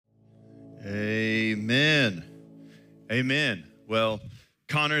Amen. Amen. Well,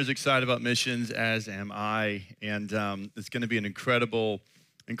 Connor is excited about missions, as am I, and it's going to be an incredible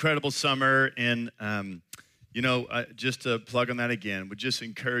summer. And just to plug on that again, would just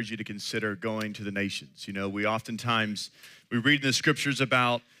encourage you to consider going to the nations. You know, we read in the scriptures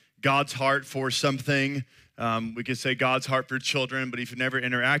about God's heart for something. We could say God's heart for children, but if you've never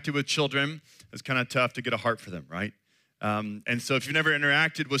interacted with children, it's kind of tough to get a heart for them, right? And so if you've never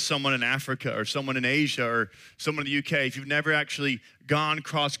interacted with someone in Africa or someone in Asia or someone in the UK, if you've never actually gone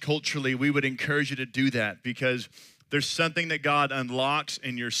cross-culturally, we would encourage you to do that, because there's something that God unlocks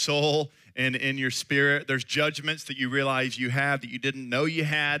in your soul and in your spirit. There's judgments that you realize you have that you didn't know you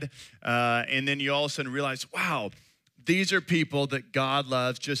had. And then you all of a sudden realize, wow, these are people that God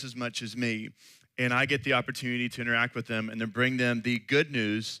loves just as much as me. And I get the opportunity to interact with them and then bring them the good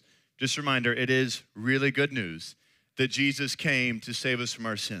news. Just a reminder, it is really good news that Jesus came to save us from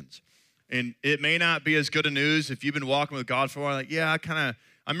our sins. And it may not be as good a news if you've been walking with God for a while, like, yeah, I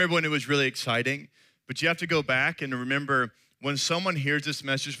remember when it was really exciting, but you have to go back and remember when someone hears this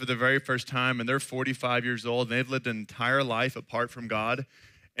message for the very first time and they're 45 years old and they've lived an entire life apart from God,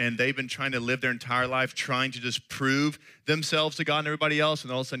 and they've been trying to live their entire life trying to just prove themselves to God and everybody else,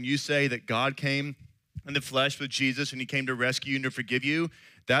 and all of a sudden you say that God came in the flesh with Jesus and he came to rescue you and to forgive you,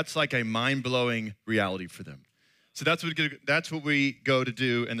 that's like a mind-blowing reality for them. So that's what we go to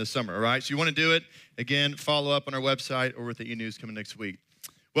do in the summer, all right? So you want to do it, again, follow up on our website or with the e-news coming next week.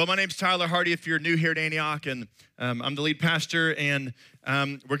 Well, my name's Tyler Hardy, if you're new here at Antioch, and I'm the lead pastor, and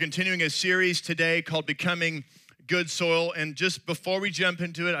we're continuing a series today called Becoming Good Soil. And just before we jump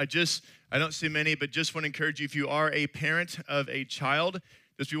into it, I don't see many, but just want to encourage you, if you are a parent of a child,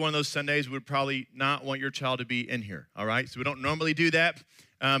 this would be one of those Sundays we would probably not want your child to be in here, all right? So we don't normally do that.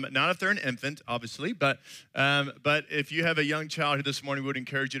 Not if they're an infant, obviously, but if you have a young child who this morning, we would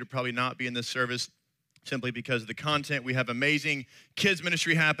encourage you to probably not be in this service simply because of the content. We have amazing kids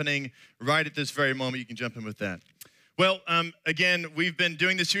ministry happening right at this very moment. You can jump in with that. Well, again, we've been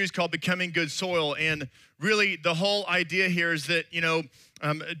doing this series called Becoming Good Soil, and really the whole idea here is that,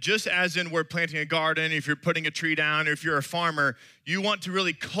 just as in we're planting a garden, if you're putting a tree down, or if you're a farmer, you want to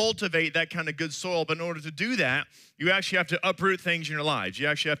really cultivate that kind of good soil. But in order to do that, you actually have to uproot things in your lives. You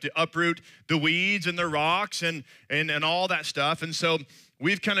actually have to uproot the weeds and the rocks and all that stuff. And so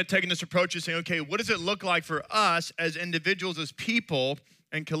we've kind of taken this approach of saying, okay, what does it look like for us as individuals, as people,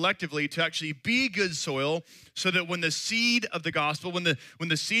 and collectively to actually be good soil, so that when the seed of the gospel, when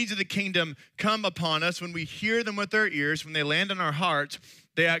the seeds of the kingdom come upon us, when we hear them with our ears, when they land in our hearts,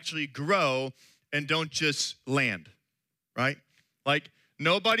 they actually grow and don't just land, right? Like,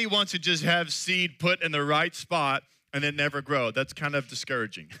 nobody wants to just have seed put in the right spot and then never grow. That's kind of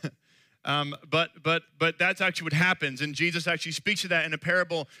discouraging. But that's actually what happens. And Jesus actually speaks to that in a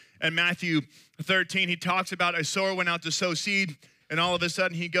parable in Matthew 13. He talks about a sower went out to sow seed, and all of a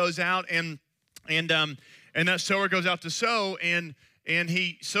sudden he goes out and that sower goes out to sow, and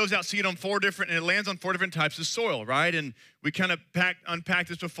he sows out seed on and it lands on 4 different types of soil, right? And we kind of unpacked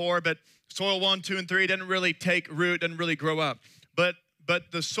this before, but soil 1, 2, and 3 doesn't really take root, doesn't really grow up. But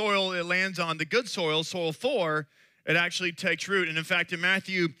the soil it lands on, the good soil 4, it actually takes root. And in fact, in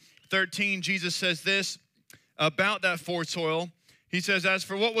Matthew 13, Jesus says this about that 4 soil. He says, as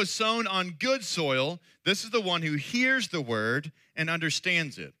for what was sown on good soil, this is the one who hears the word and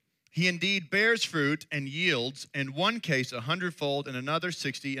understands it. He indeed bears fruit and yields, in one case 100-fold, in another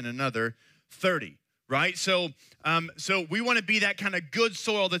 60, and another 30, right? So we want to be that kind of good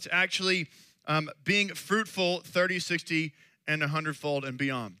soil that's actually being fruitful 30, 60, and 100-fold and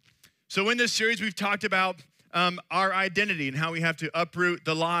beyond. So in this series, we've talked about our identity and how we have to uproot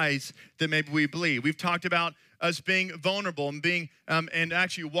the lies that maybe we believe. We've talked about us being vulnerable and being and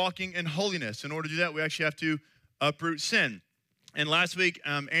actually walking in holiness. In order to do that, we actually have to uproot sin. And last week,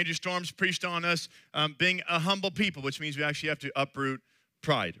 Andrew Storms preached on us being a humble people, which means we actually have to uproot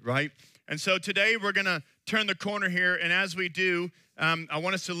pride, right? And so today we're going to turn the corner here, and as we do, I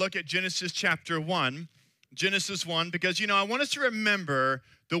want us to look at Genesis chapter 1. Genesis 1, because, I want us to remember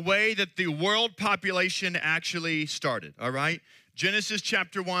the way that the world population actually started, all right? Genesis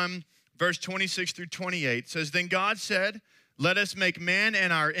chapter 1, verse 26 through 28 says, then God said, let us make man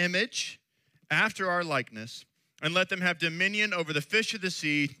in our image, after our likeness, and let them have dominion over the fish of the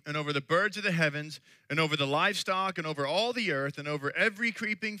sea, and over the birds of the heavens, and over the livestock, and over all the earth, and over every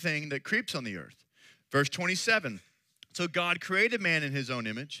creeping thing that creeps on the earth. Verse 27, so God created man in his own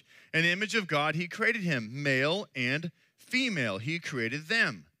image. In the image of God, he created him, male and female. He created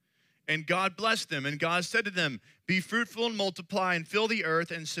them. And God blessed them, and God said to them, be fruitful and multiply and fill the earth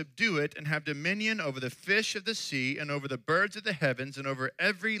and subdue it and have dominion over the fish of the sea and over the birds of the heavens and over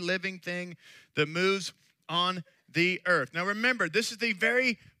every living thing that moves on the earth. Now remember, this is the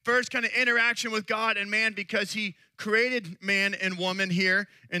very first kind of interaction with God and man because he created man and woman here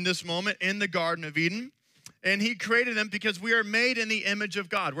in this moment in the Garden of Eden. And he created them because we are made in the image of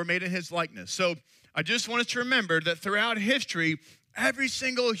God. We're made in his likeness. So I just want us to remember that throughout history, every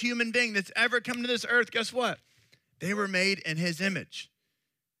single human being that's ever come to this earth, guess what? They were made in his image.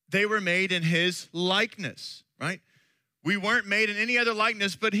 They were made in his likeness, right? We weren't made in any other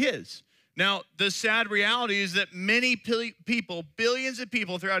likeness but his. Now, the sad reality is that many people, billions of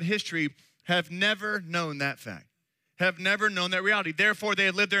people throughout history have never known that fact, have never known that reality. Therefore, they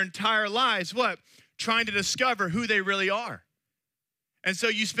have lived their entire lives, what? Trying to discover who they really are. And so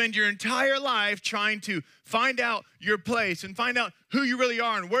you spend your entire life trying to find out your place and find out who you really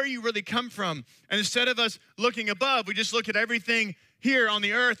are and where you really come from. And instead of us looking above, we just look at everything here on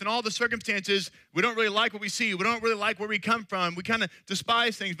the earth and all the circumstances. We don't really like what we see. We don't really like where we come from. We kind of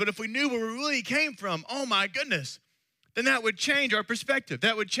despise things. But if we knew where we really came from, oh my goodness, then that would change our perspective.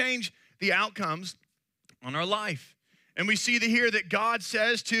 That would change the outcomes on our life. And we see here that God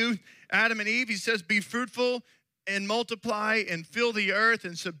says to Adam and Eve, he says, be fruitful and multiply and fill the earth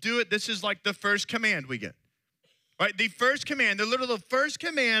and subdue it. This is like the first command we get, right? The first command, the first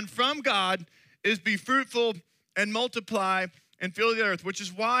command from God is be fruitful and multiply and fill the earth, which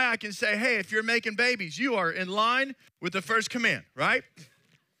is why I can say, hey, if you're making babies, you are in line with the first command, right?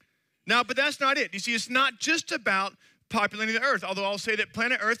 Now, but that's not it. You see, it's not just about populating the earth, although I'll say that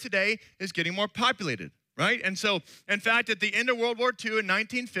planet Earth today is getting more populated. Right? And so, in fact, at the end of World War II in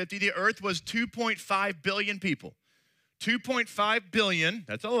 1950, the earth was 2.5 billion people. 2.5 billion,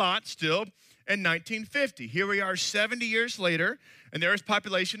 that's a lot still, in 1950. Here we are 70 years later, and the earth's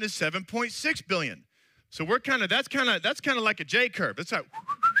population is 7.6 billion. So that's kind of like a J curve. That's like,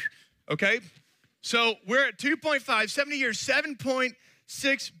 okay? So we're at 2.5, 70 years,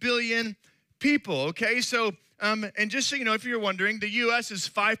 7.6 billion people, okay? So, and just so you know, if you're wondering, the U.S. is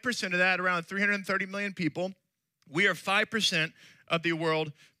 5% of that, around 330 million people. We are 5% of the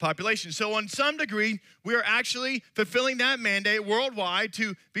world population. So on some degree, we are actually fulfilling that mandate worldwide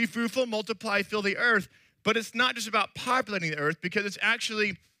to be fruitful, multiply, fill the earth. But it's not just about populating the earth, because it's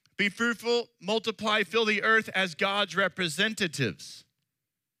actually be fruitful, multiply, fill the earth as God's representatives.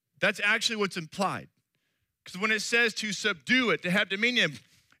 That's actually what's implied. Because when it says to subdue it, to have dominion,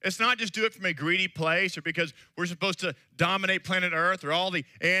 it's not just do it from a greedy place or because we're supposed to dominate planet Earth or all the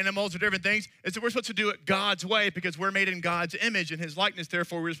animals or different things. It's that we're supposed to do it God's way because we're made in God's image and his likeness.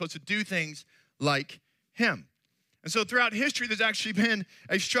 Therefore, we're supposed to do things like him. And so throughout history, there's actually been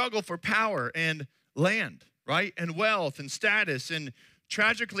a struggle for power and land, right? And wealth and status. And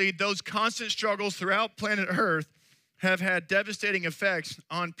tragically, those constant struggles throughout planet Earth have had devastating effects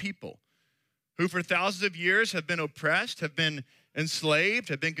on people who for thousands of years have been oppressed, have been enslaved,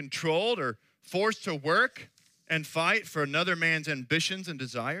 have been controlled, or forced to work and fight for another man's ambitions and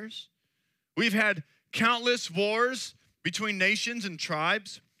desires. We've had countless wars between nations and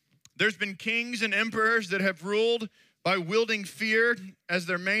tribes. There's been kings and emperors that have ruled by wielding fear as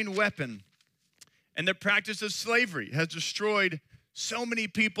their main weapon. And the practice of slavery has destroyed so many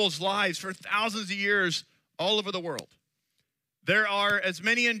people's lives for thousands of years all over the world. There are as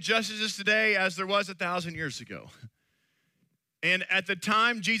many injustices today as there was 1,000 years ago. And at the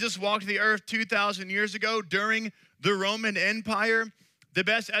time Jesus walked the earth 2,000 years ago during the Roman Empire, the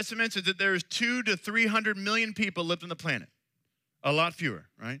best estimates is that there's 200 to 300 million people lived on the planet. A lot fewer,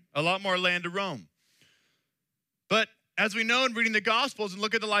 right? A lot more land to roam. But as we know in reading the Gospels and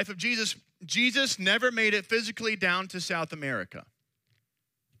look at the life of Jesus, Jesus never made it physically down to South America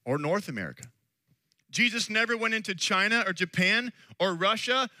or North America. Jesus never went into China or Japan or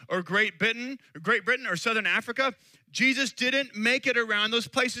Russia or Great Britain or Southern Africa. Jesus didn't make it around those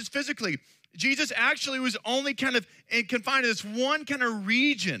places physically. Jesus actually was only kind of confined to this one kind of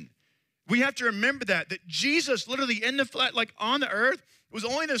region. We have to remember that Jesus literally in the flesh, like on the earth, was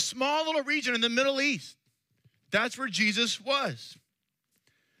only in a small little region in the Middle East. That's where Jesus was.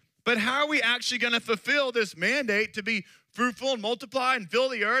 But how are we actually going to fulfill this mandate to be fruitful and multiply and fill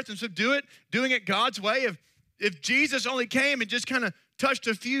the earth and subdue it, doing it God's way if Jesus only came and just kind of touched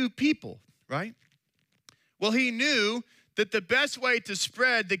a few people, right? Well, he knew that the best way to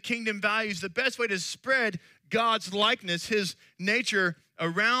spread the kingdom values, the best way to spread God's likeness, his nature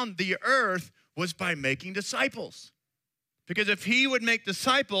around the earth was by making disciples. Because if he would make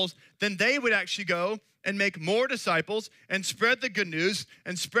disciples, then they would actually go and make more disciples and spread the good news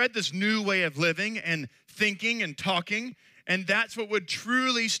and spread this new way of living and thinking and talking. And that's what would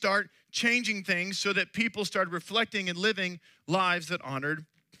truly start changing things so that people started reflecting and living lives that honored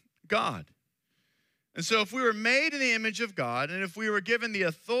God. And so if we were made in the image of God, and if we were given the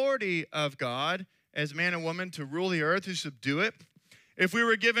authority of God as man and woman to rule the earth, to subdue it, if we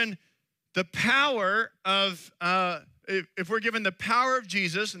were given the power of, if we're given the power of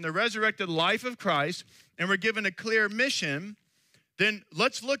Jesus and the resurrected life of Christ, and we're given a clear mission, then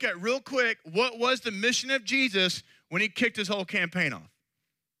let's look at real quick, what was the mission of Jesus when he kicked his whole campaign off,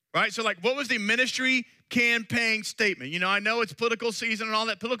 right? So like, what was the ministry campaign statement? You know, I know it's political season and all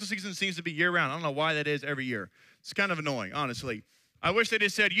that. Political season seems to be year round. I don't know why that is every year. It's kind of annoying, honestly. I wish they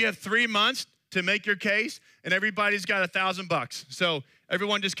just said, you have 3 months to make your case, and everybody's got $1,000. So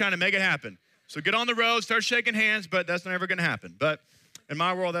everyone just kind of make it happen. So get on the road, start shaking hands, but that's never going to happen. But in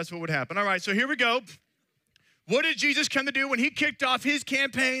my world, that's what would happen. All right, so here we go. What did Jesus come to do when he kicked off his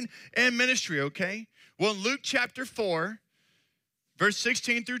campaign and ministry, okay? Well, in Luke chapter 4, verse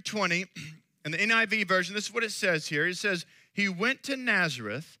 16 through 20, in the NIV version, this is what it says here. It says, he went to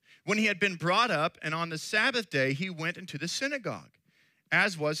Nazareth when he had been brought up, and on the Sabbath day he went into the synagogue,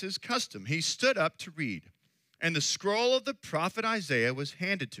 as was his custom. He stood up to read, and the scroll of the prophet Isaiah was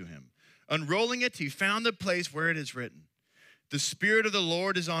handed to him. Unrolling it, he found the place where it is written, the Spirit of the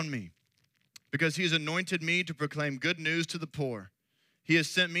Lord is on me, because he has anointed me to proclaim good news to the poor. He has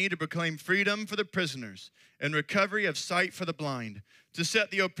sent me to proclaim freedom for the prisoners and recovery of sight for the blind, to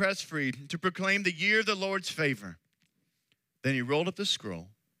set the oppressed free, to proclaim the year of the Lord's favor. Then he rolled up the scroll,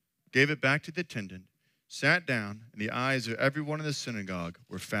 gave it back to the attendant, sat down, and the eyes of everyone in the synagogue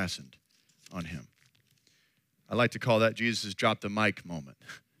were fastened on him. I like to call that Jesus' drop the mic moment.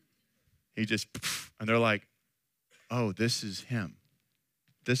 He just, and they're like, oh, this is him.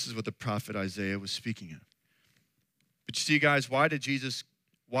 This is what the prophet Isaiah was speaking of. But you see, guys, why did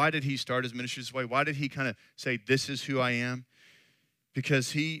he start his ministry this way? Why did he kind of say, this is who I am?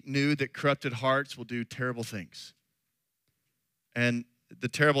 Because he knew that corrupted hearts will do terrible things. And the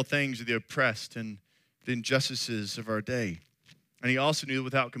terrible things are the oppressed and the injustices of our day. And he also knew that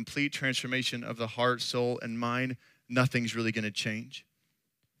without complete transformation of the heart, soul, and mind, nothing's really going to change.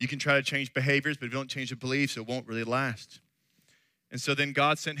 You can try to change behaviors, but if you don't change the beliefs, it won't really last. And so then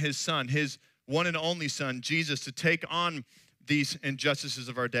God sent his son, his one and only son, Jesus, to take on these injustices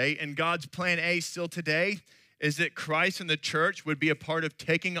of our day. And God's plan A still today is that Christ and the church would be a part of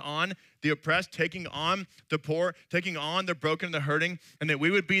taking on the oppressed, taking on the poor, taking on the broken and the hurting, and that we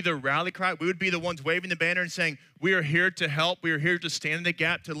would be the rally cry. We would be the ones waving the banner and saying, we are here to help. We are here to stand in the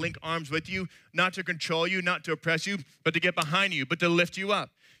gap, to link arms with you, not to control you, not to oppress you, but to get behind you, but to lift you up.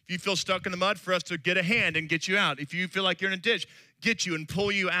 If you feel stuck in the mud, for us to get a hand and get you out. If you feel like you're in a ditch, get you and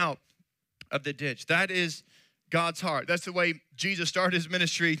pull you out of the ditch. That is God's heart. That's the way Jesus started his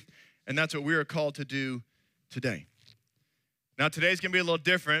ministry, and that's what we are called to do today. Now, today's going to be a little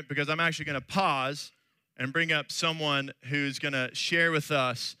different because I'm actually going to pause and bring up someone who's going to share with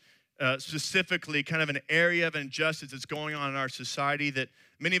us specifically kind of an area of injustice that's going on in our society that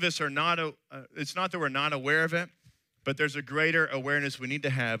many of us are not, it's not that we're not aware of it, but there's a greater awareness we need to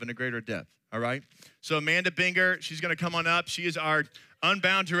have and a greater depth, all right? So Amanda Binger, she's going to come on up. She is our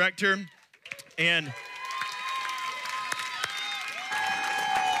Unbound director, and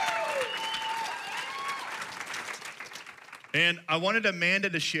I wanted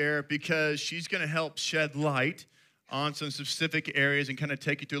Amanda to share because she's going to help shed light on some specific areas and kind of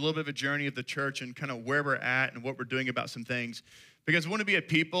take you through a little bit of a journey of the church and kind of where we're at and what we're doing about some things. Because we want to be a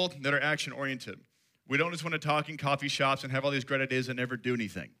people that are action-oriented. We don't just want to talk in coffee shops and have all these great ideas and never do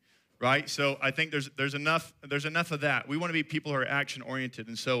anything, right? So I think there's enough of that. We want to be people who are action-oriented.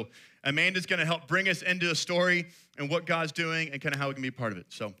 And so Amanda's going to help bring us into a story and what God's doing and kind of how we can be a part of it.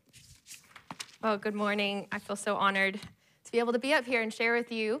 So. Well, good morning. I feel so honored to be able to be up here and share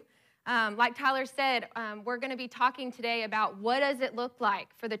with you. Like Tyler said, we're going to be talking today about what does it look like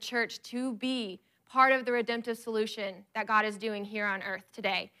for the church to be part of the redemptive solution that God is doing here on earth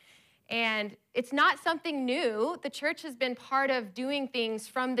today. And it's not something new. The church has been part of doing things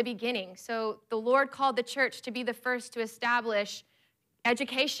from the beginning. So the Lord called the church to be the first to establish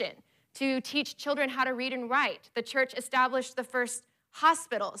education, to teach children how to read and write. The church established the first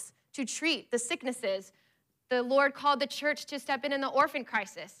hospitals to treat the sicknesses. The Lord called the church to step in the orphan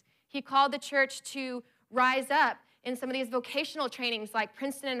crisis. He called the church to rise up in some of these vocational trainings like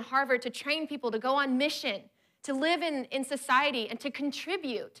Princeton and Harvard to train people to go on mission, to live in society and to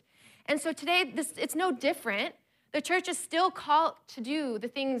contribute. And so today, it's no different. The church is still called to do the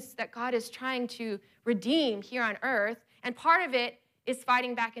things that God is trying to redeem here on earth. And part of it is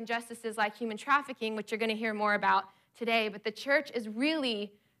fighting back injustices like human trafficking, which you're going to hear more about today. But the church is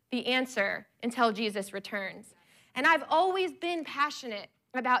really the answer until Jesus returns. And I've always been passionate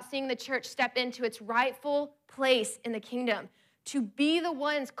about seeing the church step into its rightful place in the kingdom, to be the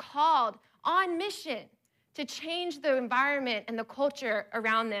ones called on mission to change the environment and the culture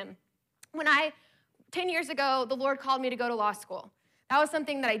around them. 10 years ago, the Lord called me to go to law school. That was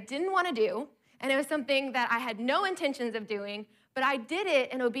something that I didn't want to do, and it was something that I had no intentions of doing, but I did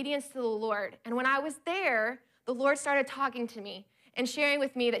it in obedience to the Lord. And when I was there, the Lord started talking to me and sharing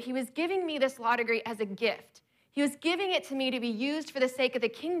with me that he was giving me this law degree as a gift. He was giving it to me to be used for the sake of the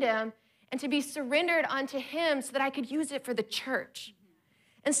kingdom and to be surrendered unto him so that I could use it for the church.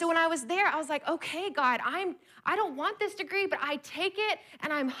 And so when I was there, I was like, okay, God, I don't want this degree, but I take it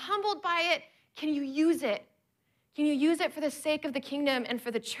and I'm humbled by it. Can you use it? Can you use it for the sake of the kingdom and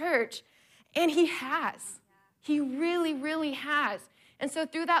for the church? And he has. He really, really has. And so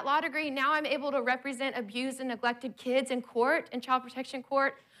through that law degree, now I'm able to represent abused and neglected kids in court, in child protection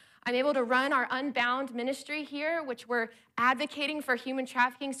court. I'm able to run our Unbound ministry here, which we're advocating for human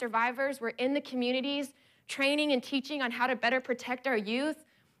trafficking survivors. We're in the communities, training and teaching on how to better protect our youth.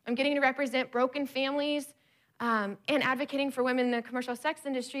 I'm getting to represent broken families and advocating for women in the commercial sex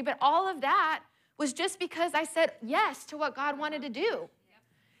industry. But all of that was just because I said yes to what God wanted to do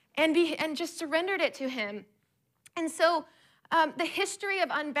and just surrendered it to him. And so the history of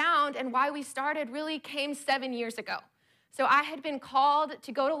Unbound and why we started really came 7 years ago. So I had been called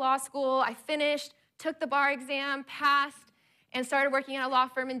to go to law school. I finished, took the bar exam, passed, and started working at a law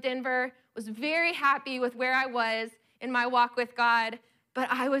firm in Denver. Was very happy with where I was in my walk with God, but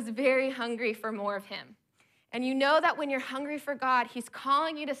I was very hungry for more of him. And you know that when you're hungry for God, he's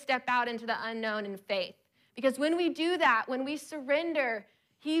calling you to step out into the unknown in faith. Because when we do that, when we surrender,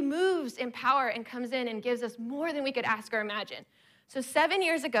 he moves in power and comes in and gives us more than we could ask or imagine. So 7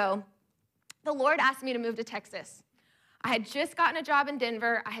 years ago, the Lord asked me to move to Texas. I had just gotten a job in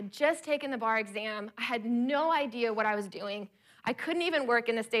Denver. I had just taken the bar exam. I had no idea what I was doing. I couldn't even work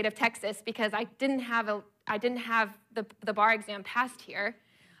in the state of Texas because I didn't have the bar exam passed here.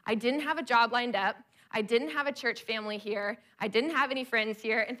 I didn't have a job lined up. I didn't have a church family here. I didn't have any friends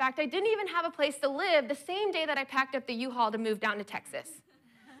here. In fact, I didn't even have a place to live the same day that I packed up the U-Haul to move down to Texas.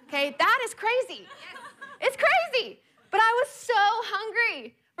 Okay, that is crazy. It's crazy. But I was so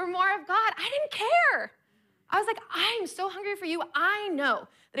hungry for more of God. I didn't care. I was like, I'm so hungry for you. I know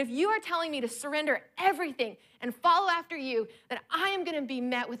that if you are telling me to surrender everything and follow after you, that I am going to be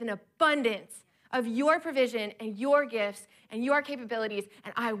met with an abundance of your provision and your gifts and your capabilities,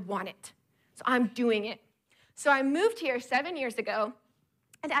 and I want it. So I'm doing it. So I moved here 7 years ago,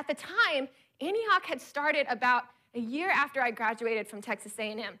 and at the time, Antioch had started about a year after I graduated from Texas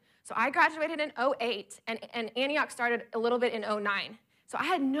A&M. So I graduated in 2008, and Antioch started a little bit in 2009. So I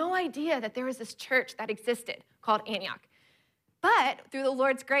had no idea that there was this church that existed called Antioch. But through the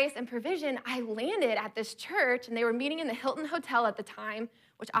Lord's grace and provision, I landed at this church, and they were meeting in the Hilton Hotel at the time,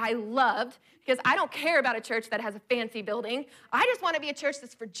 which I loved, because I don't care about a church that has a fancy building. I just want to be a church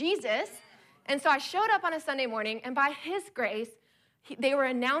that's for Jesus. And so I showed up on a Sunday morning, and by his grace, they were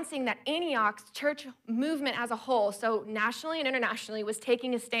announcing that Antioch's church movement as a whole, so nationally and internationally, was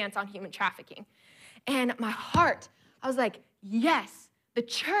taking a stance on human trafficking. And my heart, I was like, yes, the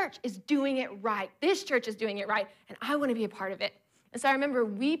church is doing it right. This church is doing it right, and I want to be a part of it. And so I remember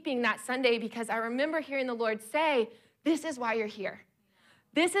weeping that Sunday because I remember hearing the Lord say, this is why you're here.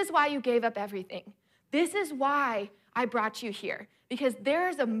 This is why you gave up everything. This is why I brought you here, because there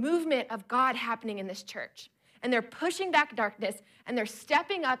is a movement of God happening in this church. And they're pushing back darkness, and they're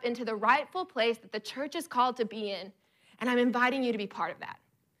stepping up into the rightful place that the church is called to be in. And I'm inviting you to be part of that.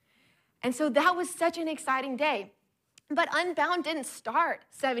 And so that was such an exciting day. But Unbound didn't start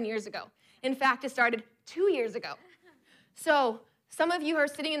 7 years ago. In fact, it started 2 years ago. So some of you are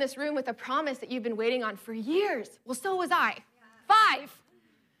sitting in this room with a promise that you've been waiting on for years. Well, so was I.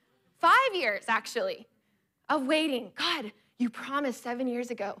 5 years, actually, of waiting. God, you promised 7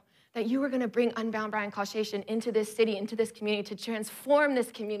 years ago that you were going to bring Unbound Bryan-College Station into this city, into this community, to transform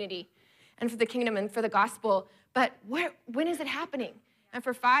this community and for the kingdom and for the gospel. But when is it happening? And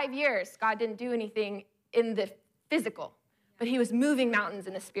for 5 years, God didn't do anything in the physical, but he was moving mountains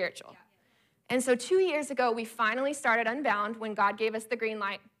in the spiritual. And so 2 years ago, we finally started Unbound when God gave us the green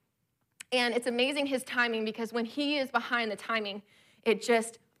light. And it's amazing his timing, because when he is behind the timing, it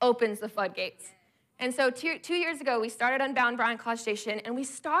just opens the floodgates. And so 2 years ago, we started Unbound Bryan-College Station, and we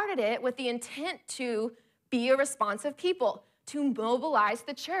started it with the intent to be a responsive people, to mobilize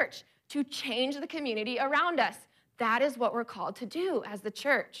the church, to change the community around us. That is what we're called to do as the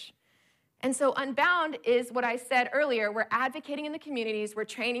church. And so Unbound is what I said earlier. We're advocating in the communities, we're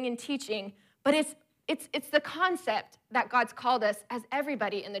training and teaching, but it's the concept that God's called us as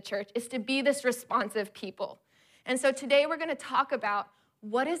everybody in the church is to be this responsive people. And so today we're going to talk about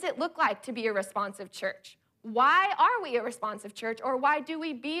what does it look like to be a responsive church? Why are we a responsive church, or why do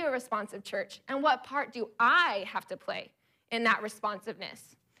we be a responsive church? And what part do I have to play in that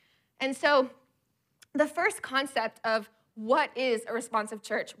responsiveness? And so the first concept of what is a responsive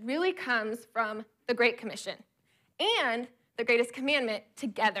church really comes from the Great Commission and the greatest commandment,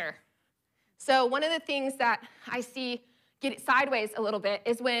 together. So one of the things that I see get sideways a little bit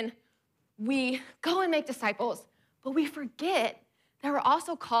is when we go and make disciples, but we forget that we're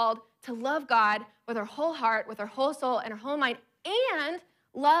also called to love God with our whole heart, with our whole soul, and our whole mind, and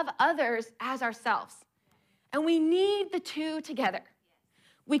love others as ourselves. And we need the two together.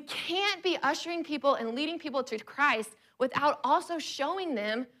 We can't be ushering people and leading people to Christ without also showing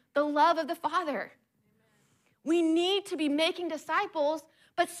them the love of the Father. We need to be making disciples,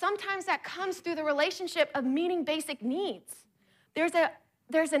 but sometimes that comes through the relationship of meeting basic needs. There's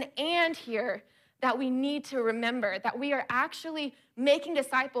an and here that we need to remember, that we are actually making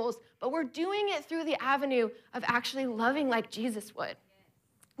disciples, but we're doing it through the avenue of actually loving like Jesus would.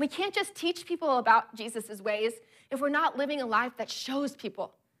 We can't just teach people about Jesus' ways if we're not living a life that shows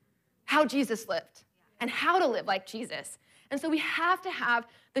people how Jesus lived and how to live like Jesus. And so we have to have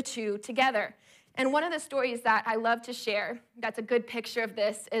the two together. And one of the stories that I love to share that's a good picture of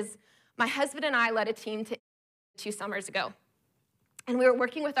this is my husband and I led a team to 2 summers ago. And we were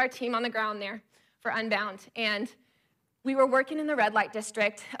working with our team on the ground there for Unbound. And we were working in the red light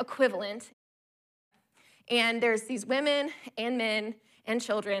district equivalent. And there's these women and men and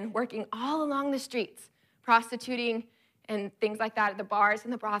children working all along the streets, prostituting and things like that at the bars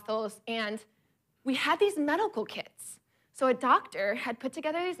and the brothels. And we had these medical kits. So a doctor had put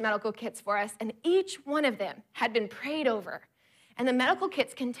together these medical kits for us, and each one of them had been prayed over. And the medical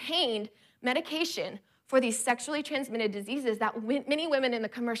kits contained medication for these sexually transmitted diseases that many women in the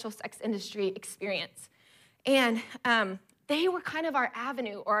commercial sex industry experience. And they were kind of our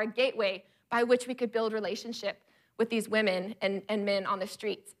avenue or our gateway by which we could build relationship with these women and men on the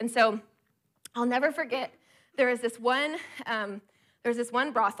streets. And so I'll never forget, there was this one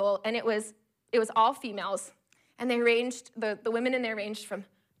brothel, and it was all females. And they ranged, the women in there ranged from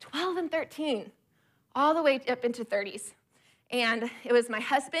 12 and 13 all the way up into 30s. And it was my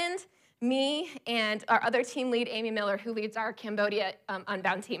husband, me, and our other team lead, Amy Miller, who leads our Cambodia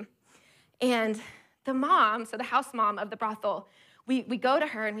Unbound team. And the mom, so the house mom of the brothel, we go to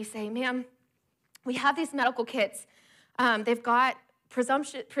her and we say, ma'am, we have these medical kits. They've got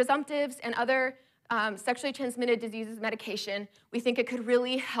presumptives and other sexually transmitted diseases medication. We think it could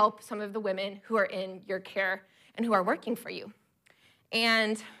really help some of the women who are in your care and who are working for you.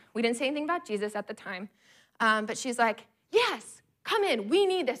 And we didn't say anything about Jesus at the time, but she's like, yes, come in, we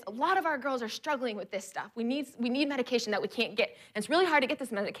need this. A lot of our girls are struggling with this stuff. We need medication that we can't get. And it's really hard to get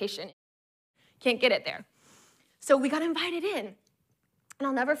this medication. Can't get it there. So we got invited in. And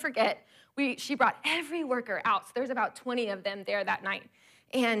I'll never forget, she brought every worker out. So there's about 20 of them there that night.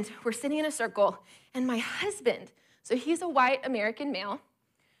 And we're sitting in a circle, and my husband, so he's a white American male,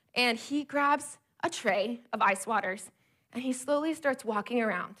 and he grabs a tray of ice waters, and he slowly starts walking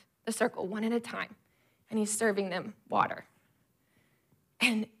around the circle one at a time, and he's serving them water.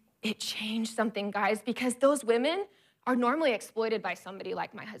 And it changed something, guys, because those women are normally exploited by somebody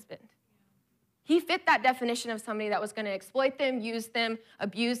like my husband. He fit that definition of somebody that was going to exploit them, use them,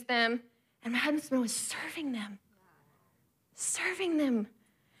 abuse them, and my husband was serving them. Serving them.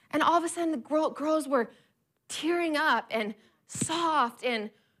 And all of a sudden, the girls were tearing up and soft,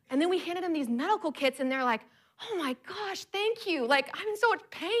 and then we handed them these medical kits, and they're like, oh my gosh, thank you. Like, I'm in so much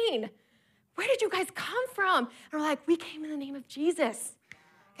pain. Where did you guys come from? And we're like, we came in the name of Jesus.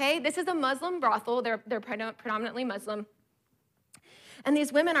 Okay, this is a Muslim brothel. They're predominantly Muslim. And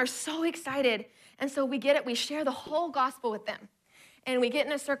these women are so excited. And so we get it. We share the whole gospel with them. And we get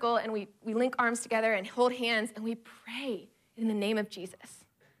in a circle, and we link arms together and hold hands, and we pray in the name of Jesus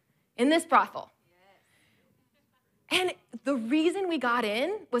in this brothel. And the reason we got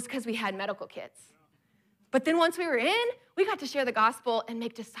in was because we had medical kits. But then once we were in, we got to share the gospel and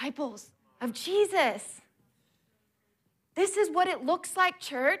make disciples of Jesus. This is what it looks like,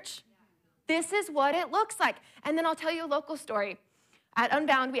 church. This is what it looks like. And then I'll tell you a local story. At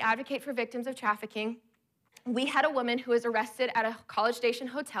Unbound, we advocate for victims of trafficking. We had a woman who was arrested at a College Station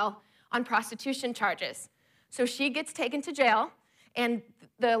hotel on prostitution charges. So she gets taken to jail, and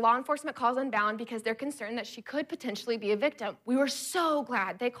the law enforcement calls Unbound because they're concerned that she could potentially be a victim. We were so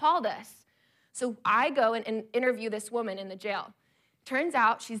glad they called us. So I go and interview this woman in the jail. Turns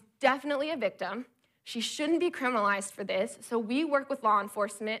out she's definitely a victim. She shouldn't be criminalized for this. So we work with law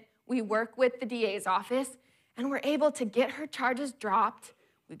enforcement. We work with the DA's office, and we're able to get her charges dropped.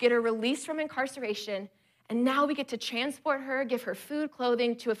 We get her released from incarceration, And now we get to transport her, give her food,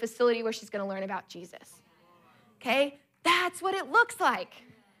 clothing to a facility where she's going to learn about Jesus. Okay? That's what it looks like.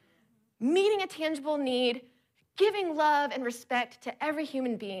 Meeting a tangible need, giving love and respect to every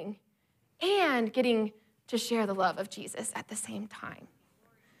human being, and getting to share the love of Jesus at the same time.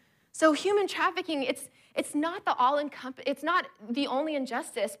 So human trafficking, it's not the only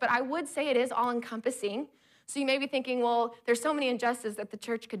injustice, but I would say it is all-encompassing. So you may be thinking, well, there's so many injustices that the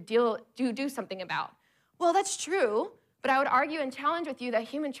church could do something about. Well, that's true, but I would argue and challenge with you that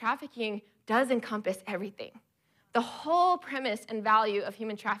human trafficking does encompass everything. The whole premise and value of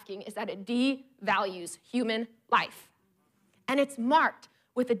human trafficking is that it devalues human life. And it's marked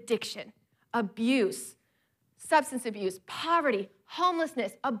with addiction, abuse, substance abuse, poverty,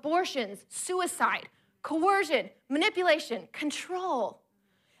 homelessness, abortions, suicide, coercion, manipulation, control,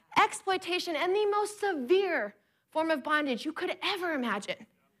 exploitation, and the most severe form of bondage you could ever imagine.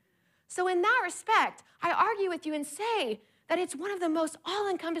 So in that respect, I argue with you and say that it's one of the most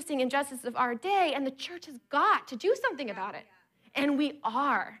all-encompassing injustices of our day, and the church has got to do something about it. And we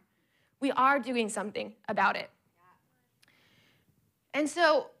are. We are doing something about it. And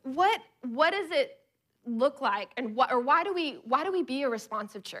so what does it look like, and why do we be a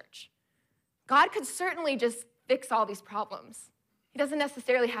responsive church? God could certainly just fix all these problems. He doesn't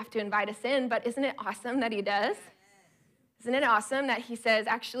necessarily have to invite us in, but isn't it awesome that he does? Isn't it awesome that he says,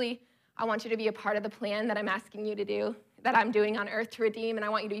 actually, I want you to be a part of the plan that I'm asking you to do, that I'm doing on earth to redeem, and I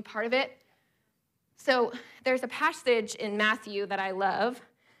want you to be part of it? So there's a passage in Matthew that I love,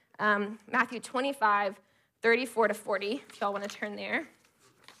 Matthew 25, 34 to 40, if y'all want to turn there.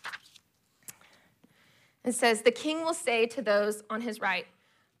 It says, the king will say to those on his right,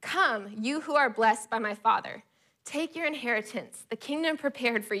 come, you who are blessed by my Father, take your inheritance, the kingdom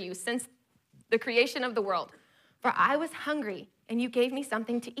prepared for you since the creation of the world. For I was hungry, and you gave me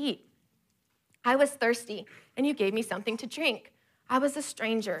something to eat. I was thirsty, and you gave me something to drink. I was a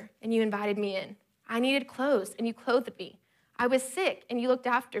stranger, and you invited me in. I needed clothes, and you clothed me. I was sick, and you looked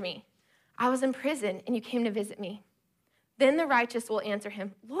after me. I was in prison, and you came to visit me. Then the righteous will answer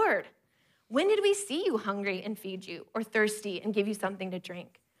him, Lord, when did we see you hungry and feed you, or thirsty and give you something to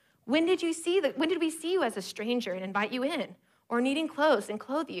drink? When did we see you as a stranger and invite you in, or needing clothes and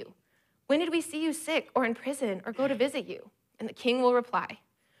clothe you? When did we see you sick or in prison or go to visit you? And the king will reply,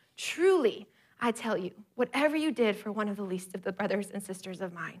 truly, I tell you, whatever you did for one of the least of the brothers and sisters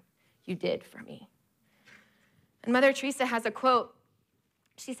of mine, you did for me. And Mother Teresa has a quote.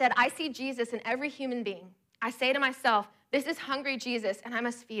 She said, I see Jesus in every human being. I say to myself, this is hungry Jesus, and I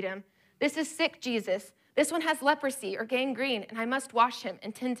must feed him. This is sick Jesus. This one has leprosy or gangrene, and I must wash him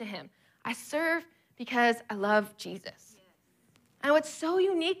and tend to him. I serve because I love Jesus. And what's so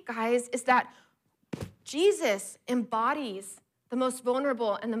unique, guys, is that Jesus embodies the most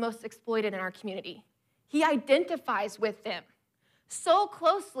vulnerable and the most exploited in our community. He identifies with them so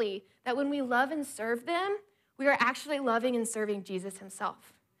closely that when we love and serve them, we are actually loving and serving Jesus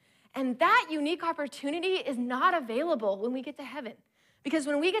himself. And that unique opportunity is not available when we get to heaven. Because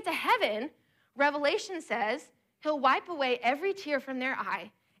when we get to heaven, Revelation says he'll wipe away every tear from their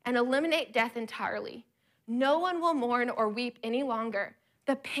eye and eliminate death entirely. No one will mourn or weep any longer.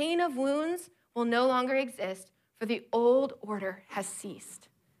 The pain of wounds will no longer exist, for the old order has ceased.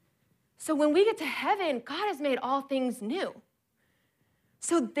 So when we get to heaven, God has made all things new.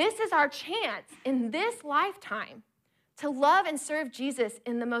 So this is our chance in this lifetime to love and serve Jesus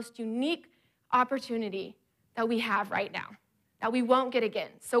in the most unique opportunity that we have right now, that we won't get again.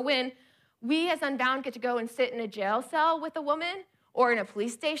 So when we as Unbound get to go and sit in a jail cell with a woman or in a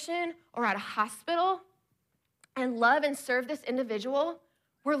police station or at a hospital and love and serve this individual,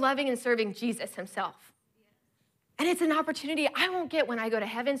 we're loving and serving Jesus himself. And it's an opportunity I won't get when I go to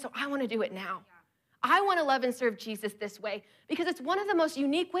heaven, so I want to do it now. I want to love and serve Jesus this way because it's one of the most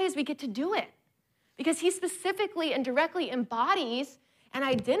unique ways we get to do it, because he specifically and directly embodies and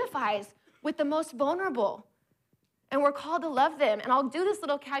identifies with the most vulnerable. And we're called to love them. And I'll do this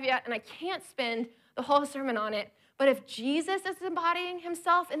little caveat, and I can't spend the whole sermon on it, but if Jesus is embodying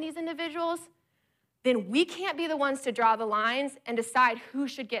himself in these individuals, then we can't be the ones to draw the lines and decide who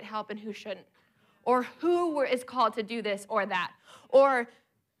should get help and who shouldn't, or who is called to do this or that, or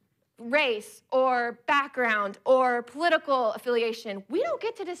race or background or political affiliation. We don't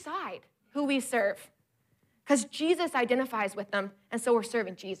get to decide who we serve because Jesus identifies with them, and so we're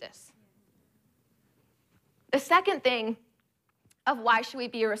serving Jesus. The second thing of why should we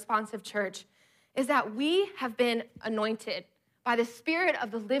be a responsive church is that we have been anointed by the Spirit of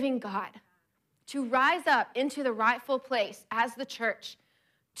the living God to rise up into the rightful place as the church,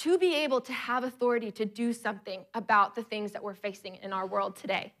 to be able to have authority to do something about the things that we're facing in our world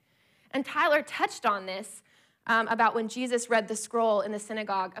today. And Tyler touched on this about when Jesus read the scroll in the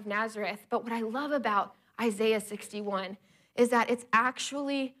synagogue of Nazareth. But what I love about Isaiah 61 is that it's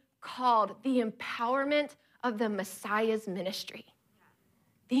actually called the empowerment of the Messiah's ministry.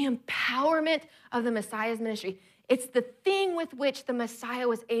 The empowerment of the Messiah's ministry. It's the thing with which the Messiah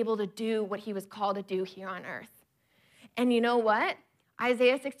was able to do what he was called to do here on earth. And you know what?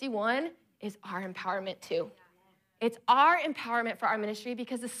 Isaiah 61 is our empowerment too. It's our empowerment for our ministry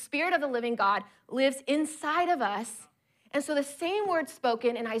because the Spirit of the living God lives inside of us. And so the same words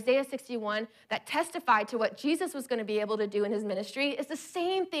spoken in Isaiah 61 that testified to what Jesus was going to be able to do in his ministry is the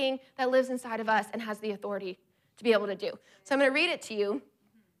same thing that lives inside of us and has the authority to be able to do. So I'm going to read it to you.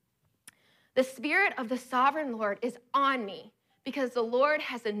 The Spirit of the sovereign Lord is on me because the Lord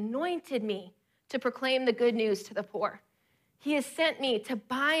has anointed me to proclaim the good news to the poor. He has sent me to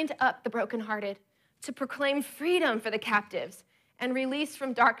bind up the brokenhearted, to proclaim freedom for the captives and release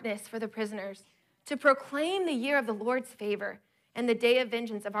from darkness for the prisoners, to proclaim the year of the Lord's favor and the day of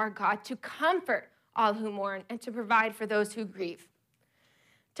vengeance of our God, to comfort all who mourn and to provide for those who grieve,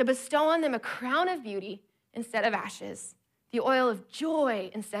 to bestow on them a crown of beauty instead of ashes, the oil of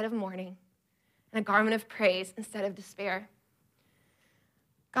joy instead of mourning, and a garment of praise instead of despair.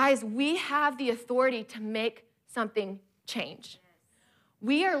 Guys, we have the authority to make something change.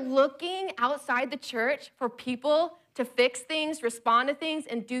 We are looking outside the church for people to fix things, respond to things,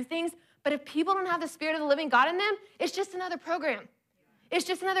 and do things. But if people don't have the Spirit of the living God in them, it's just another program. It's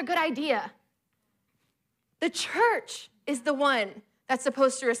just another good idea. The church is the one that's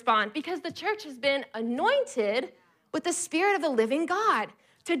supposed to respond because the church has been anointed with the Spirit of the living God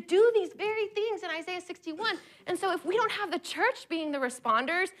to do these very things in Isaiah 61. And so if we don't have the church being the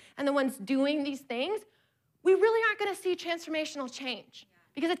responders and the ones doing these things, we really aren't going to see transformational change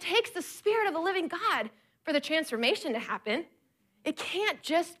because it takes the Spirit of the living God for the transformation to happen. It can't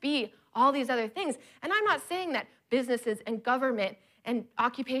just be all these other things. And I'm not saying that businesses and government and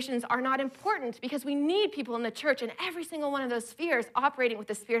occupations are not important because we need people in the church in every single one of those spheres operating with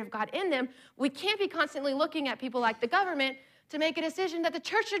the Spirit of God in them. We can't be constantly looking at people like the government to make a decision that the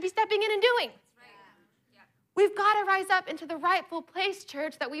church should be stepping in and doing. We've got to rise up into the rightful place,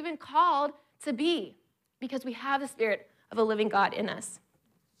 church, that we've been called to be because we have the Spirit of a living God in us.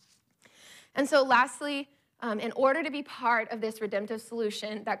 And so lastly, in order to be part of this redemptive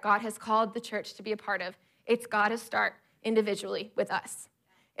solution that God has called the church to be a part of, it's got to start individually with us.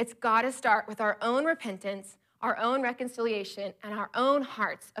 It's got to start with our own repentance, our own reconciliation, and our own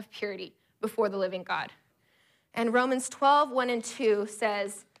hearts of purity before the living God. And Romans 12, 1 and 2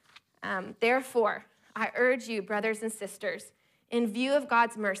 says, therefore, I urge you, brothers and sisters, in view of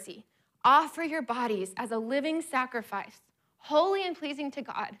God's mercy, offer your bodies as a living sacrifice, holy and pleasing to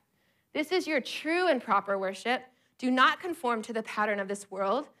God. This is your true and proper worship. Do not conform to the pattern of this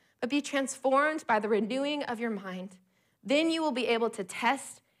world, but be transformed by the renewing of your mind. Then you will be able to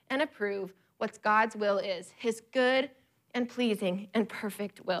test and approve what God's will is, his good and pleasing and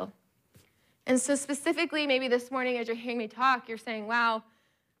perfect will. And so specifically, maybe this morning as you're hearing me talk, you're saying, wow,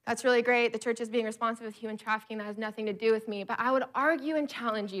 that's really great. The church is being responsive with human trafficking. That has nothing to do with me. But I would argue and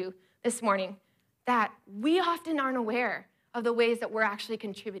challenge you this morning that we often aren't aware of the ways that we're actually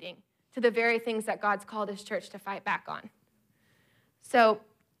contributing to the very things that God's called his church to fight back on. So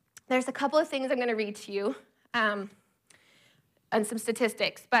there's a couple of things I'm going to read to you and some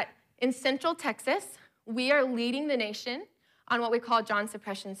statistics. But in Central Texas, we are leading the nation on what we call John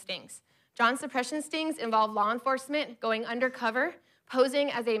suppression stings. John suppression stings involve law enforcement going undercover,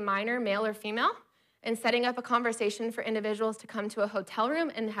 posing as a minor male or female, and setting up a conversation for individuals to come to a hotel room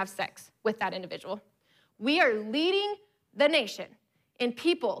and have sex with that individual. We are leading the nation in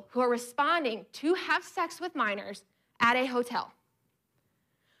people who are responding to have sex with minors at a hotel.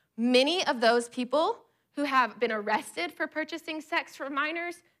 Many of those people who have been arrested for purchasing sex from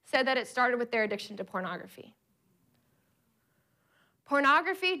minors said that it started with their addiction to pornography.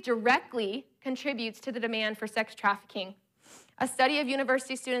 Pornography directly contributes to the demand for sex trafficking. A study of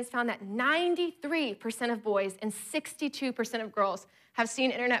university students found that 93% of boys and 62% of girls have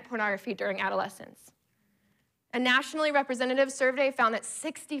seen internet pornography during adolescence. A nationally representative survey found that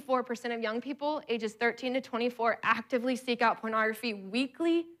 64% of young people ages 13 to 24 actively seek out pornography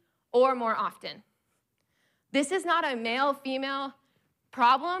weekly or more often. This is not a male-female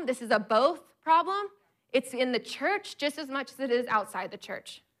problem. This is a both problem. It's in the church just as much as it is outside the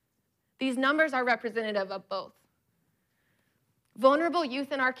church. These numbers are representative of both. Vulnerable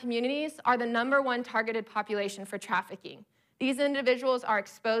youth in our communities are the #1 targeted population for trafficking. These individuals are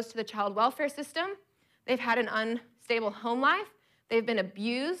exposed to the child welfare system. They've had an unstable home life. They've been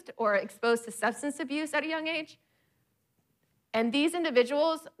abused or exposed to substance abuse at a young age. And these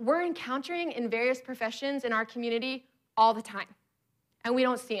individuals we're encountering in various professions in our community all the time. And we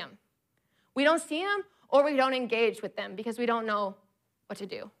don't see them. We don't see them or we don't engage with them because we don't know what to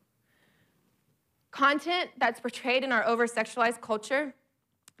do. Content that's portrayed in our over-sexualized culture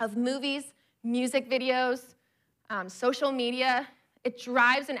of movies, music videos, social media, it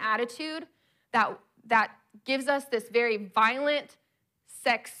drives an attitude that gives us this very violent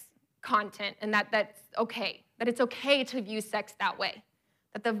sex content, and that's okay, that it's okay to view sex that way,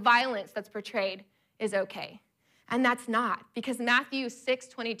 that the violence that's portrayed is okay. And that's not, because Matthew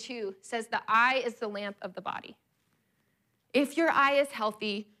 6:22 says the eye is the lamp of the body. If your eye is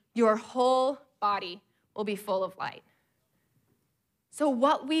healthy, your whole body will be full of light. So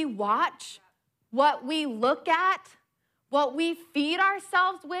what we watch, what we look at, what we feed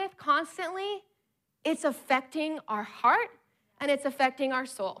ourselves with constantly, it's affecting our heart and it's affecting our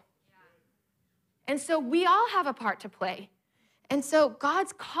soul. And so we all have a part to play. And so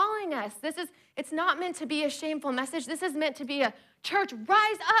God's calling us. It's not meant to be a shameful message. This is meant to be a church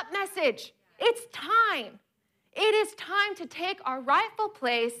rise up message. It's time. It is time to take our rightful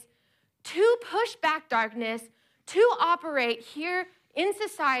place, to push back darkness, to operate here in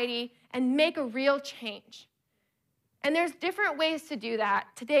society and make a real change. And there's different ways to do that.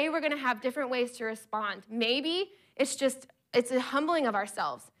 Today we're going to have different ways to respond. Maybe it's a humbling of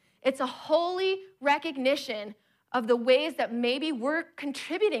ourselves. It's a holy recognition of the ways that maybe we're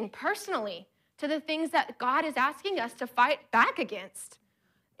contributing personally to the things that God is asking us to fight back against.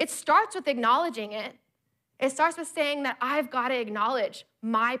 It starts with acknowledging it. It starts with saying that I've got to acknowledge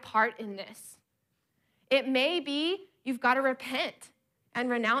my part in this. It may be you've got to repent and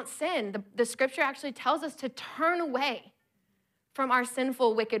renounce sin. The scripture actually tells us to turn away from our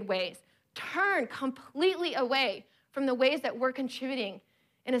sinful, wicked ways. Turn completely away from the ways that we're contributing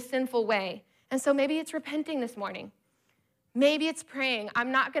in a sinful way. And so maybe it's repenting this morning. Maybe it's praying.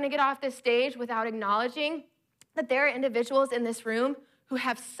 I'm not going to get off this stage without acknowledging that there are individuals in this room who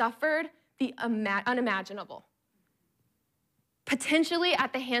have suffered the unimaginable, potentially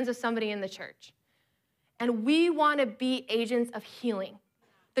at the hands of somebody in the church. And we want to be agents of healing.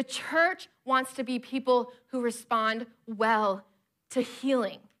 The church wants to be people who respond well to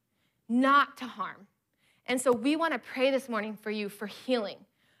healing, not to harm. And so we want to pray this morning for you for healing,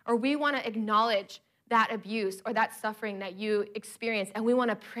 or we want to acknowledge that abuse or that suffering that you experience, and we want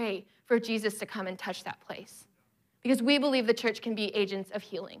to pray for Jesus to come and touch that place. Because we believe the church can be agents of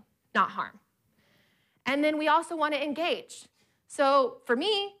healing, not harm. And then we also want to engage. So for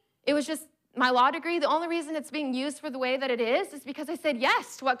me, it was just my law degree. The only reason it's being used for the way that it is because I said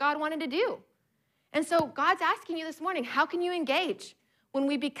yes to what God wanted to do. And so God's asking you this morning, how can you engage? When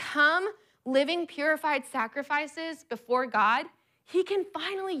we become living, purified sacrifices before God, He can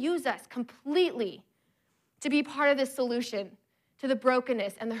finally use us completely to be part of this solution to the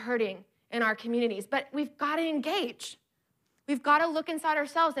brokenness and the hurting in our communities. But we've got to engage. We've got to look inside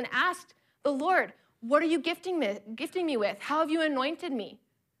ourselves and ask the Lord, what are you gifting me with? How have you anointed me?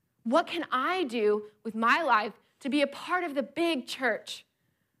 What can I do with my life to be a part of the big church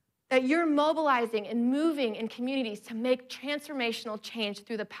that you're mobilizing and moving in communities to make transformational change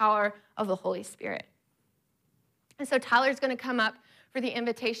through the power of the Holy Spirit? And so Tyler's going to come up for the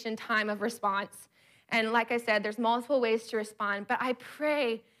invitation time of response. And like I said, there's multiple ways to respond, but I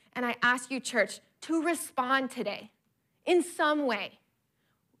pray and I ask you, church, to respond today in some way,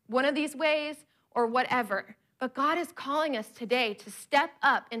 one of these ways or whatever. But God is calling us today to step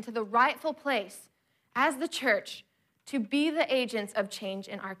up into the rightful place as the church to be the agents of change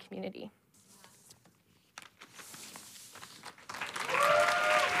in our community.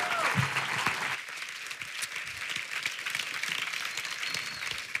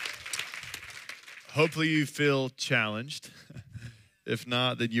 Hopefully you feel challenged. If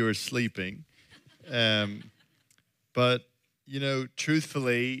not, then you are sleeping. But,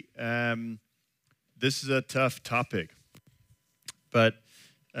 truthfully, this is a tough topic. But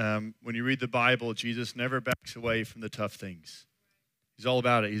when you read the Bible, Jesus never backs away from the tough things. He's all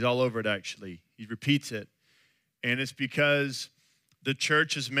about it. He's all over it, actually. He repeats it. And it's because the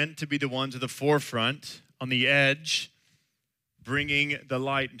church is meant to be the ones at the forefront, on the edge, bringing the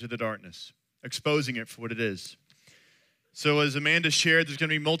light into the darkness, exposing it for what it is. So as Amanda shared, there's going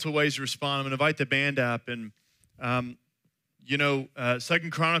to be multiple ways to respond. I'm going to invite the band up. And, 2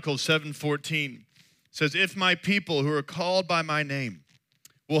 Chronicles 7:14 says, if my people who are called by my name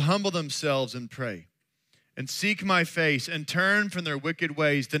will humble themselves and pray and seek my face and turn from their wicked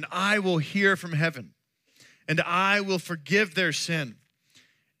ways, then I will hear from heaven and I will forgive their sin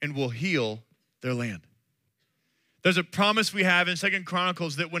and will heal their land. There's a promise we have in 2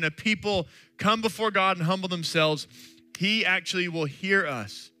 Chronicles that when a people come before God and humble themselves, He actually will hear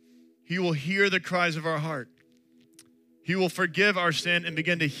us. He will hear the cries of our heart. He will forgive our sin and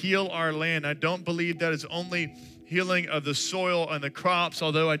begin to heal our land. I don't believe that is only healing of the soil and the crops,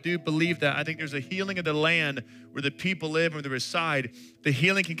 although I do believe that. I think there's a healing of the land where the people live and where they reside. The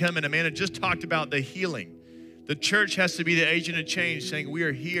healing can come in. Amanda just talked about the healing. The church has to be the agent of change, saying we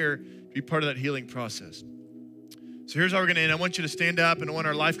are here to be part of that healing process. So here's how we're going to end. I want you to stand up, and I want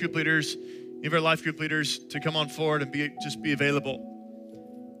our life group leaders, any of our life group leaders, to come on forward and just be available.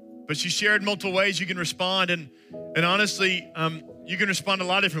 But she shared multiple ways you can respond, and honestly, you can respond a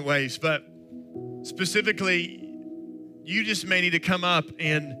lot of different ways, but specifically, you just may need to come up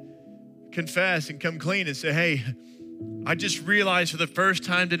and confess and come clean and say, hey, I just realized for the first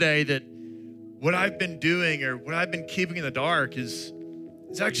time today that what I've been doing or what I've been keeping in the dark is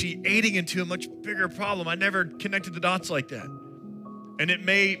actually aiding into a much bigger problem. I never connected the dots like that. And it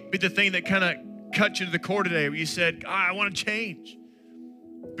may be the thing that kind of cut you to the core today where you said, I want to change.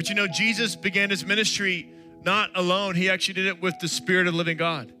 But you know, Jesus began his ministry not alone. He actually did it with the Spirit of the living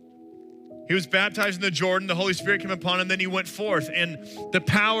God. He was baptized in the Jordan. The Holy Spirit came upon him. Then he went forth in the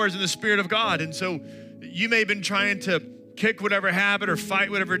powers and the Spirit of God. And so you may have been trying to kick whatever habit or fight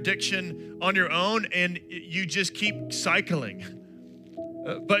whatever addiction on your own, and you just keep cycling.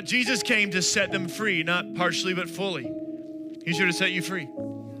 But Jesus came to set them free, not partially, but fully. He's here to set you free.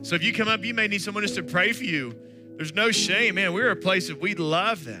 So if you come up, you may need someone just to pray for you. There's no shame, man. We're a place that we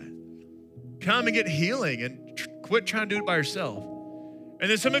love that. Come and get healing and quit trying to do it by yourself. And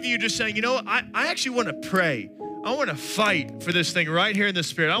then some of you just saying, you know, I actually want to pray. I want to fight for this thing right here in the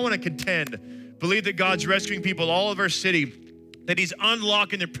Spirit. I want to contend. Believe that God's rescuing people all over our city, that he's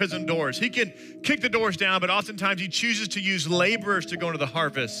unlocking their prison doors. He can kick the doors down, but oftentimes he chooses to use laborers to go into the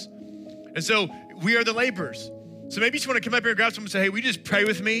harvest. And so we are the laborers. So maybe you just want to come up here and grab someone and say, hey, will you just pray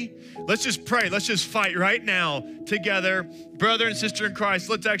with me? Let's just pray. Let's just fight right now together. Brother and sister in Christ,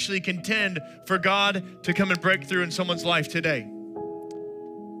 let's actually contend for God to come and break through in someone's life today.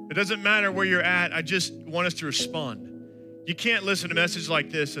 It doesn't matter where you're at. I just want us to respond. You can't listen to a message like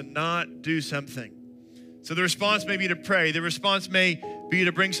this and not do something. So the response may be to pray. The response may be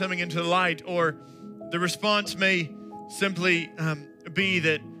to bring something into the light, or the response may simply be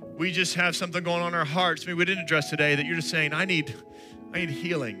that we just have something going on in our hearts. Maybe we didn't address today that you're just saying, I need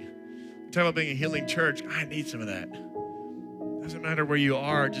healing. We talk about being a healing church. I need some of that. Doesn't matter where you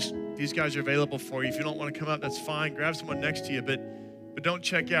are. Just these guys are available for you. If you don't want to come up, that's fine. Grab someone next to you, but don't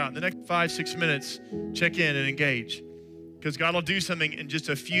check out. In the next 5-6 minutes, check in and engage, because God will do something in just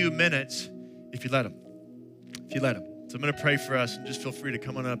a few minutes if you let him. If you let him. So I'm going to pray for us, and just feel free to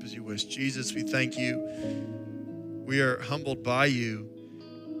come on up as you wish. Jesus, we thank you. We are humbled by you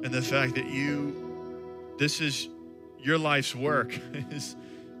and the fact that this is your life's work, is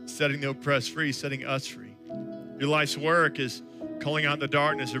setting the oppressed free, setting us free. Your life's work is calling out the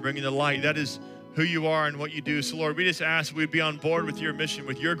darkness or bringing the light. That is who you are and what you do. So Lord, we just ask we'd be on board with your mission,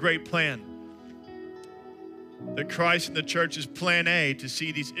 with your great plan. That Christ and the church is plan A, to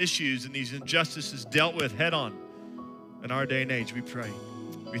see these issues and these injustices dealt with head on in our day and age, we pray.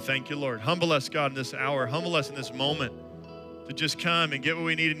 We thank you, Lord. Humble us, God, in this hour. Humble us in this moment to just come and get what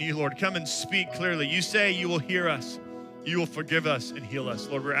we need in you, Lord. Come and speak clearly. You say you will hear us. You will forgive us and heal us.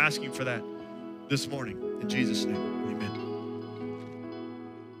 Lord, we're asking for that this morning. In Jesus' name.